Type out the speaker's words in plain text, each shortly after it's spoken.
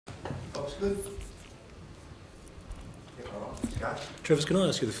Looks good. Travis, can I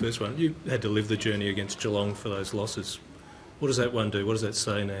ask you the first one? You had to live the journey against Geelong for those losses. What does that one do? What does that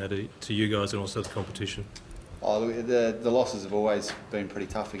say now to you guys and also the competition? Oh, the losses have always been pretty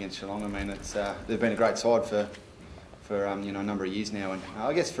tough against Geelong. I mean, they've been a great side for a number of years now, and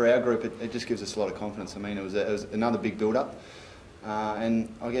I guess for our group it just gives us a lot of confidence. I mean, it was another big build-up,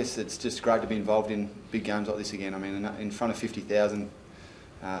 and I guess it's just great to be involved in big games like this again. I mean, in front of 50,000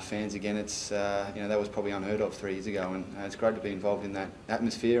 fans again, it's that was probably unheard of 3 years ago, and it's great to be involved in that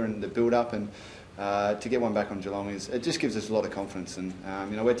atmosphere and the build-up, and to get one back on Geelong it just gives us a lot of confidence, and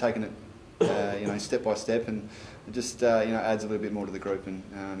we're taking it step by step, and it just adds a little bit more to the group, and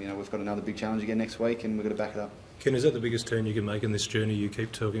we've got another big challenge again next week, and we've got to back it up. Ken, is that the biggest turn you can make in this journey you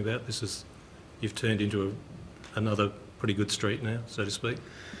keep talking about? You've turned into another pretty good street now, so to speak.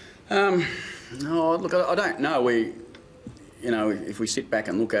 No, look, I don't know. If we sit back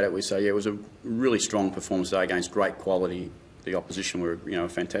and look at it, we say, yeah, it was a really strong performance today against great quality. The opposition were, a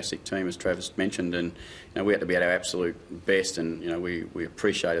fantastic team, as Travis mentioned, and we had to be at our absolute best, and we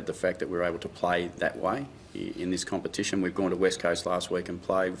appreciated the fact that we were able to play that way in this competition. We've gone to West Coast last week and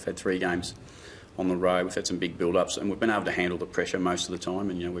played. We've had 3 games on the road. We've had some big build-ups, and we've been able to handle the pressure most of the time,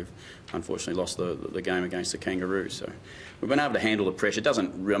 and we've unfortunately lost the game against the Kangaroos. So we've been able to handle the pressure. It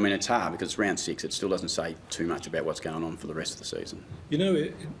doesn't, I mean, it's hard because it's round 6. It still doesn't say too much about what's going on for the rest of the season.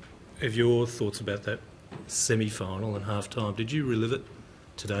 Have your thoughts about that semi-final and half-time, did you relive it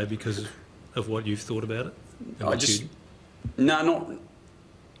today because of what you've thought about it? No, not...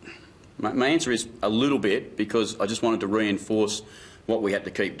 My answer is a little bit, because I just wanted to reinforce what we had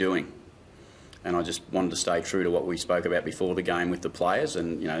to keep doing. And I just wanted to stay true to what we spoke about before the game with the players,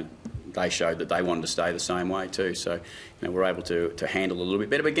 and they showed that they wanted to stay the same way too. So we're able to handle a little bit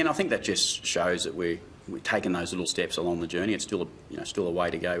better. But again, I think that just shows that we're taking those little steps along the journey. It's still a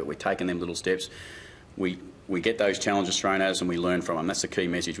way to go, but we're taking them little steps. We get those challenges thrown at us and we learn from them. That's the key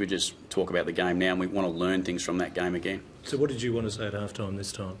message. We just talk about the game now and we want to learn things from that game again. So what did you want to say at half-time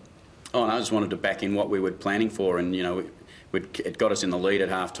this time? Oh, no, I just wanted to back in what we were planning for, and it got us in the lead at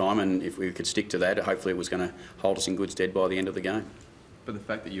half-time, and if we could stick to that, hopefully it was going to hold us in good stead by the end of the game. But the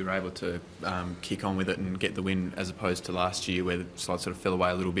fact that you were able to kick on with it and get the win, as opposed to last year where the side sort of fell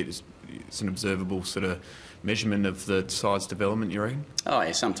away a little bit, it's an observable sort of measurement of the side's development, you reckon? Oh,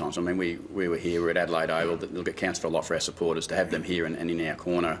 yeah, sometimes. I mean, we were here, we're at Adelaide Oval. Look, it counts for a lot for our supporters to have them here and in our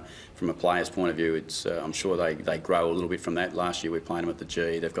corner. From a player's point of view, it's I'm sure they grow a little bit from that. Last year we played them at the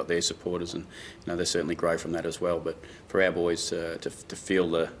G. They've got their supporters, and they certainly grow from that as well. But for our boys to feel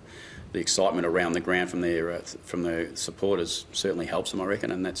the excitement around the ground from the supporters certainly helps them, I reckon.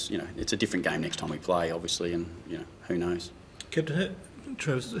 And that's it's a different game next time we play, obviously, and who knows. Captain,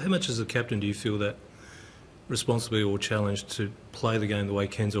 Travis, how much as a captain do you feel that responsibility or challenge to play the game the way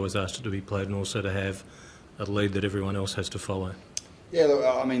Ken's always asked it to be played, and also to have a lead that everyone else has to follow? Yeah, look,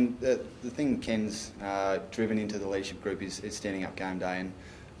 I mean, the thing Ken's driven into the leadership group is standing up game day, and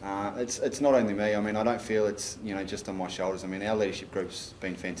it's not only me. I mean, I don't feel it's just on my shoulders. I mean, our leadership group's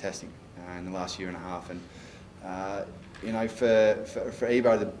been fantastic in the last year and a half, and for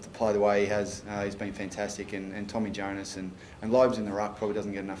Ebo to play the way he has, he's been fantastic, and Tommy Jonas and Loeb's in the ruck probably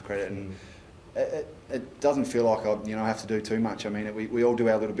doesn't get enough credit, and it doesn't feel like I have to do too much. I mean, we all do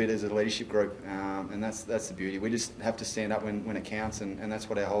our little bit as a leadership group, and that's the beauty. We just have to stand up when it counts, and that's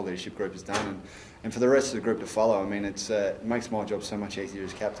what our whole leadership group has done. And for the rest of the group to follow, I mean, it makes my job so much easier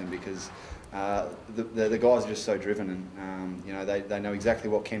as captain, because the guys are just so driven, and they know exactly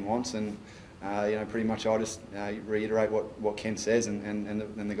what Ken wants, and pretty much I just reiterate what Ken says, and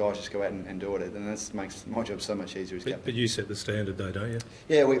the guys just go out and do it, and that makes my job so much easier as captain. But you set the standard though, don't you?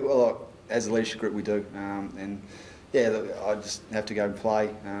 Yeah, as a leadership group we do, and yeah, look, I just have to go and play,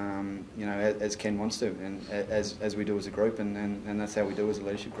 as Ken wants to, and as we do as a group, and that's how we do as a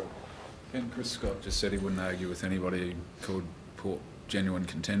leadership group. And Chris Scott just said he wouldn't argue with anybody called Port genuine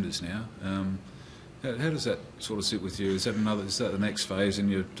contenders now. How does that sort of sit with you? Is that the next phase in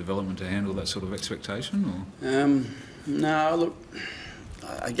your development to handle that sort of expectation? Or? No, look,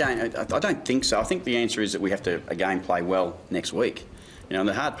 again, I don't think so. I think the answer is that we have to again play well next week. And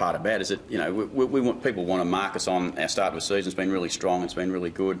the hard part about it is that we want people want to mark us on our start of the season. It's been really strong, it's been really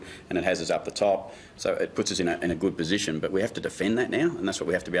good, and it has us up the top. So it puts us in a good position. But we have to defend that now, and that's what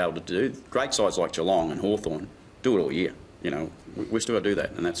we have to be able to do. Great sides like Geelong and Hawthorn do it all year. We still got to do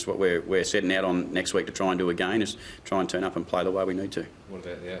that, and that's what we're setting out on next week to try and do again, is try and turn up and play the way we need to. What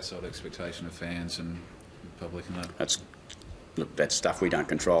about the outside expectation of fans and the public and that? look, that's stuff we don't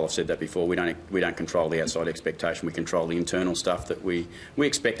control. I've said that before. We don't control the outside expectation. We control the internal stuff that we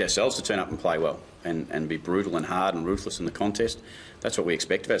expect ourselves to turn up and play well and be brutal and hard and ruthless in the contest. That's what we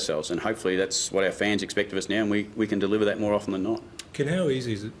expect of ourselves, and hopefully that's what our fans expect of us now, and we can deliver that more often than not. Ken, how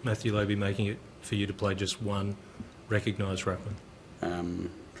easy is it, Matthew Lobe, making it for you to play just one recognised ruckman?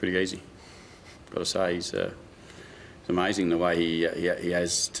 Pretty easy. Got to say, it's amazing the way he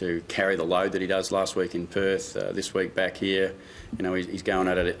has to carry the load that he does. Last week in Perth, this week back here, you know, he's going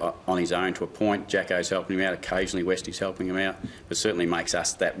at it on his own to a point. Jacko's helping him out. Occasionally Westy's helping him out. But certainly makes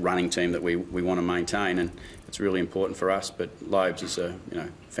us that running team that we want to maintain, and it's really important for us. But Lobes is a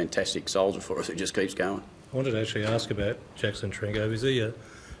fantastic soldier for us who just keeps going. I wanted to actually ask about Jackson Trengo. Is he a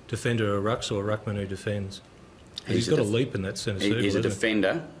defender, a rucks, or a ruckman who defends? He's got a leap in that centre circle. He's a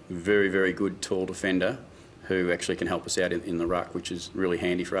defender, very, very good, tall defender, who actually can help us out in the ruck, which is really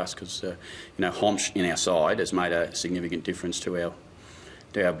handy for us because, Homsch in our side has made a significant difference to our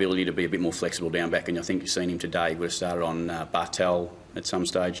ability to be a bit more flexible down back. And I think you've seen him today. He would have started on Bartel at some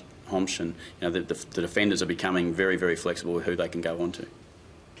stage, Homsch, and the defenders are becoming very, very flexible with who they can go on to.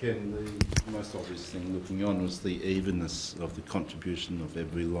 Ken, the most obvious thing looking on was the evenness of the contribution of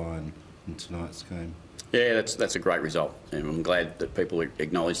every line in tonight's game. Yeah, that's a great result, and I'm glad that people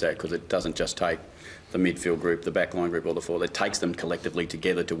acknowledge that because it doesn't just take the midfield group, the backline group, or the forward. It takes them collectively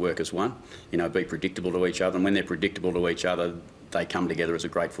together to work as one. Be predictable to each other, and when they're predictable to each other, they come together as a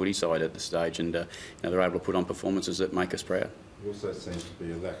great footy side at this stage, and they're able to put on performances that make us proud. There also seems to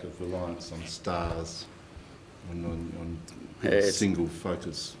be a lack of reliance on stars, on single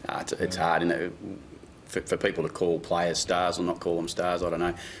focus. It's hard, isn't it? For people to call players stars or not call them stars, I don't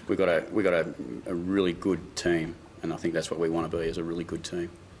know. We've got a really good team, and I think that's what we want to be, is a really good team.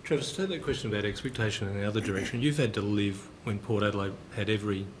 Travis, take that question about expectation in the other direction. You've had to live when Port Adelaide had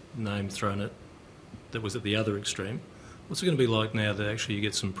every name thrown at that was at the other extreme. What's it going to be like now that actually you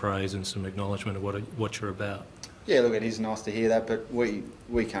get some praise and some acknowledgement of what you're about? Yeah, look, it is nice to hear that, but we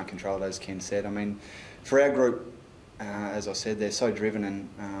can't control it, as Ken said. I mean, for our group, as I said, they're so driven,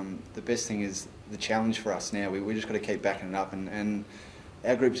 and the best thing is the challenge for us now. We just got to keep backing it up, and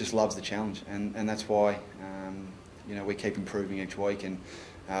our group just loves the challenge, and that's why we keep improving each week. And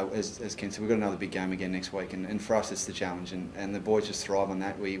as Ken said, we've got another big game again next week, and for us it's the challenge, and the boys just thrive on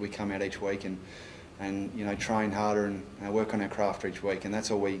that. We come out each week and train harder and work on our craft each week, and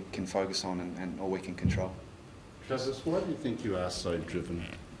that's all we can focus on and all we can control. Justice, why do you think you are so driven?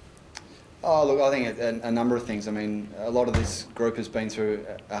 Oh, look, I think a number of things. I mean, a lot of this group has been through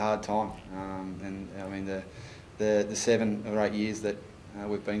a hard time, and I mean the 7 or 8 years that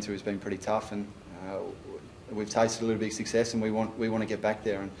we've been through has been pretty tough, and we've tasted a little bit of success, and we want to get back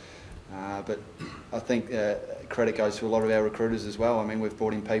there. But I think credit goes to a lot of our recruiters as well. I mean, we've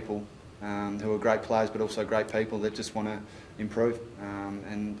brought in people who are great players, but also great people that just want to improve,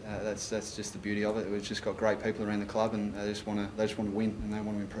 and that's just the beauty of it. We've just got great people around the club, and they just want to win, and they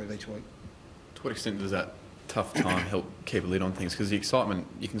want to improve each week. To what extent does that tough time help keep a lid on things? Because the excitement,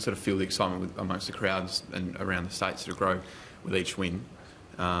 you can sort of feel the excitement amongst the crowds and around the state sort of grow with each win.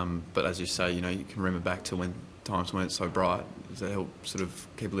 But as you say, you can remember back to when times weren't so bright. Does that help sort of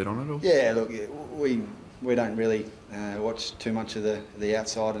keep a lid on it? Or? Yeah, look, we don't really watch too much of the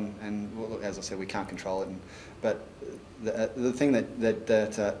outside, and well, as I said, we can't control it. But the thing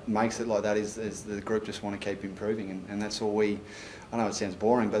that makes it like that is the group just want to keep improving, and that's all we. I know it sounds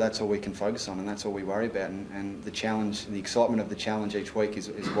boring, but that's all we can focus on, and that's all we worry about. And the challenge, the excitement of the challenge each week is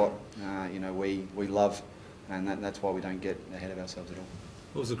what we love, and that's why we don't get ahead of ourselves at all.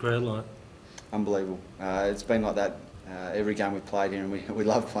 What was the crowd like? Unbelievable. It's been like that every game we've played here, and we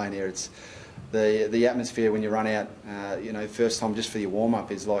love playing here. It's the atmosphere when you run out. First time just for your warm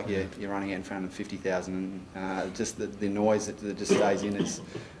up is like you're running out in front of 50,000, and just the noise that just stays in.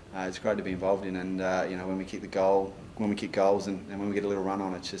 It's great to be involved in, and when we kick goals and when we get a little run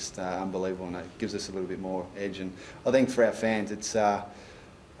on, it's just unbelievable, and it gives us a little bit more edge. And I think for our fans, it's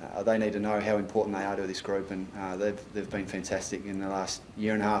they need to know how important they are to this group, and they've been fantastic in the last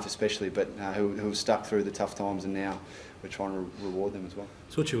year and a half, especially, but who have stuck through the tough times, and now we're trying to reward them as well.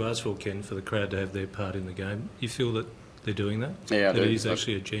 It's what you asked for, Ken, for the crowd to have their part in the game. You feel that they're doing that? Yeah, that it is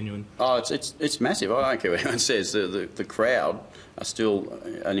actually a genuine. Oh, it's massive. I don't care what anyone says. The crowd are still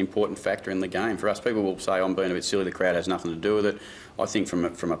an important factor in the game for us. People will say I'm being a bit silly. The crowd has nothing to do with it. I think from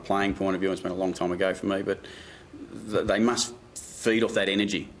a playing point of view, it's been a long time ago for me, but they must feed off that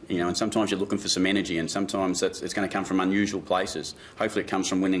energy, and sometimes you're looking for some energy, and sometimes it's going to come from unusual places. Hopefully it comes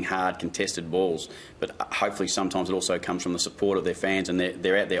from winning hard, contested balls, but hopefully sometimes it also comes from the support of their fans, and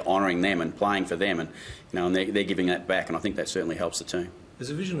they're out there honouring them and playing for them, and and they're giving that back, and I think that certainly helps the team. There's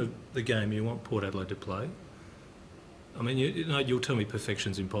a vision of the game you want Port Adelaide to play. I mean, you know, you'll tell me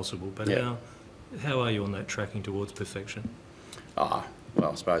perfection's impossible, but Yeah. how are you on that tracking towards perfection?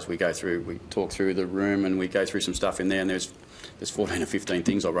 Well, I suppose we talk through the room and we go through some stuff in there, and there's 14 or 15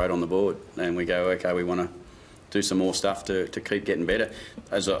 things I wrote on the board, and we go, okay, we want to do some more stuff to keep getting better.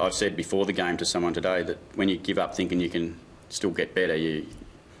 As I've said before the game to someone today, that when you give up thinking you can still get better, you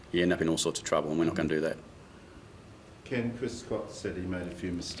end up in all sorts of trouble, and we're not going to do that. Ken, Chris Scott said he made a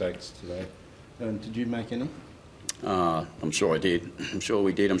few mistakes today. Did you make any? I'm sure I did. I'm sure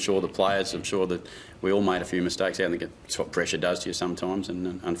we did. I'm sure the players, I'm sure that we all made a few mistakes. I think it's what pressure does to you sometimes,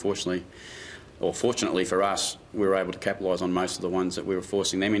 and unfortunately, or fortunately for us, we were able to capitalise on most of the ones that we were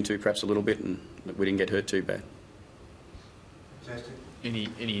forcing them into perhaps a little bit, and we didn't get hurt too bad. Any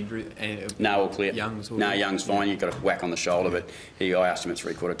injury? No, all clear. Young's all no, good? Young's fine. You've got a whack on the shoulder, but I asked him at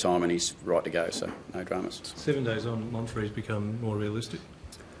three-quarter time and he's right to go, so no dramas. 7 days on, Monfrey's become more realistic?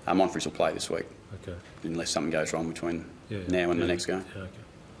 Monfrey's will play this week, Okay. unless something goes wrong between Yeah. now and the next game. Yeah,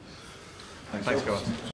 okay. Thanks, guys.